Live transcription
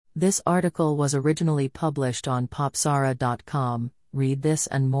This article was originally published on popzara.com. Read this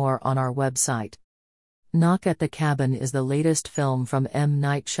and more on our website. Knock at the Cabin is the latest film from M.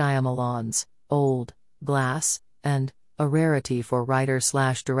 Night Shyamalan's Old Glass, and a rarity for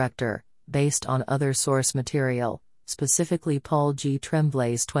writer/director, based on other source material, specifically Paul G.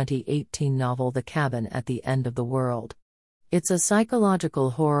 Tremblay's 2018 novel The Cabin at the End of the World. It's a psychological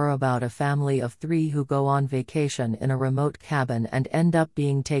horror about a family of 3 who go on vacation in a remote cabin and end up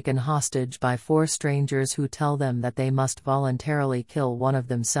being taken hostage by 4 strangers who tell them that they must voluntarily kill one of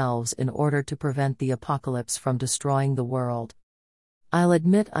themselves in order to prevent the apocalypse from destroying the world. I'll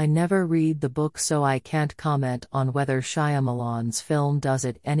admit I never read the book, so I can't comment on whether Shyamalan's film does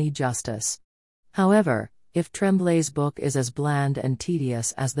it any justice. However, if Tremblay's book is as bland and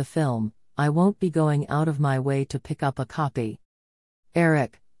tedious as the film, I won't be going out of my way to pick up a copy.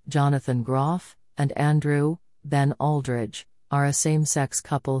 Eric, Jonathan Groff, and Andrew, Ben Aldridge, are a same-sex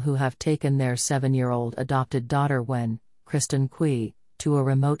couple who have taken their 7-year-old adopted daughter Wen, Kristen Cui, to a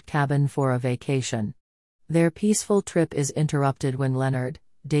remote cabin for a vacation. Their peaceful trip is interrupted when Leonard,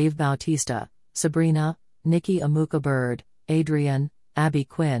 Dave Bautista, Sabrina, Nikki Amuka Bird, Adrian, Abby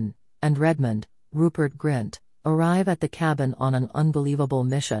Quinn, and Redmond, Rupert Grint, arrive at the cabin on an unbelievable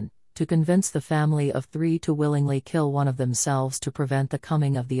mission to convince the family of 3 to willingly kill one of themselves to prevent the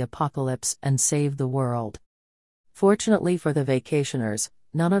coming of the apocalypse and save the world. Fortunately for the vacationers,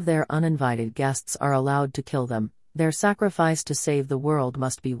 none of their uninvited guests are allowed to kill them. Their sacrifice to save the world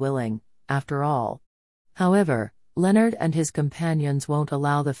must be willing, after all. However, Leonard and his companions won't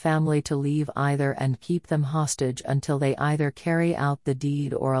allow the family to leave either and keep them hostage until they either carry out the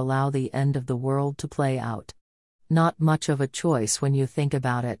deed or allow the end of the world to play out. Not much of a choice when you think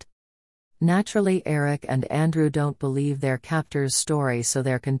about it. Naturally, Eric and Andrew don't believe their captor's story, so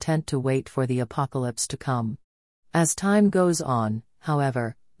they're content to wait for the apocalypse to come. As time goes on,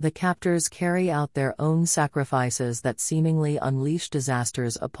 however, the captors carry out their own sacrifices that seemingly unleash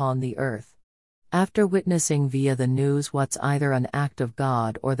disasters upon the earth. After witnessing via the news what's either an act of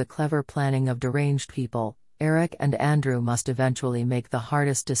God or the clever planning of deranged people, Eric and Andrew must eventually make the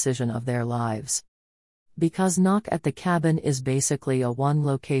hardest decision of their lives. Because Knock at the Cabin is basically a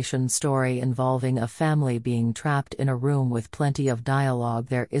one-location story involving a family being trapped in a room with plenty of dialogue,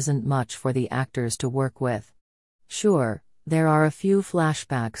 there isn't much for the actors to work with. Sure, there are a few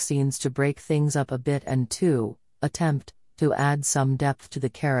flashback scenes to break things up a bit and to attempt to add some depth to the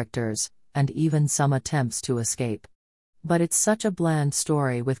characters, and even some attempts to escape. But it's such a bland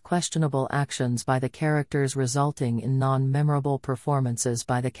story with questionable actions by the characters resulting in non-memorable performances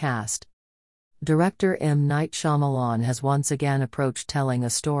by the cast. Director M. Night Shyamalan has once again approached telling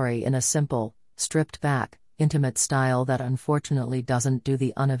a story in a simple, stripped-back, intimate style that unfortunately doesn't do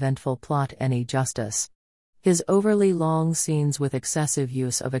the uneventful plot any justice. His overly long scenes with excessive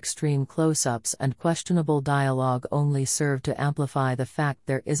use of extreme close-ups and questionable dialogue only serve to amplify the fact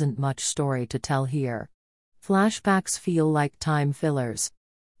there isn't much story to tell here. Flashbacks feel like time fillers.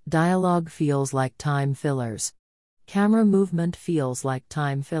 Dialogue feels like time fillers. Camera movement feels like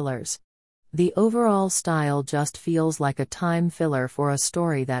time fillers. The overall style just feels like a time filler for a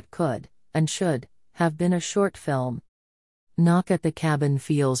story that could, and should, have been a short film. Knock at the Cabin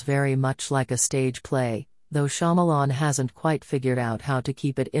feels very much like a stage play, though Shyamalan hasn't quite figured out how to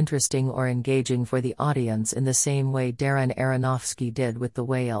keep it interesting or engaging for the audience in the same way Darren Aronofsky did with The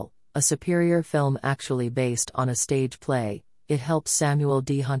Whale, a superior film actually based on a stage play. It helps Samuel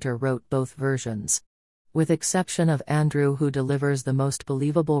D. Hunter wrote both versions. With exception of Andrew, who delivers the most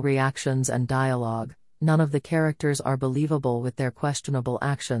believable reactions and dialogue, none of the characters are believable with their questionable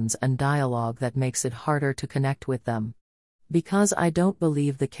actions and dialogue that makes it harder to connect with them. Because I don't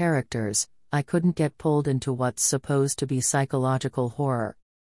believe the characters, I couldn't get pulled into what's supposed to be psychological horror.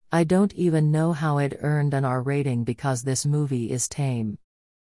 I don't even know how it earned an R rating because this movie is tame.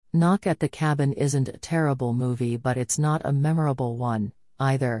 Knock at the Cabin isn't a terrible movie, but it's not a memorable one,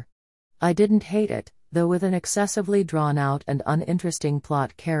 either. I didn't hate it, though with an excessively drawn-out and uninteresting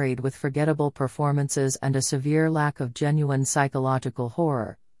plot carried with forgettable performances and a severe lack of genuine psychological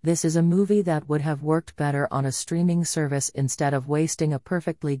horror. This is a movie that would have worked better on a streaming service instead of wasting a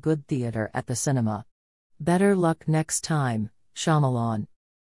perfectly good theater at the cinema. Better luck next time, Shyamalan.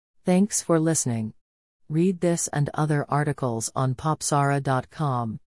 Thanks for listening. Read this and other articles on popzara.com.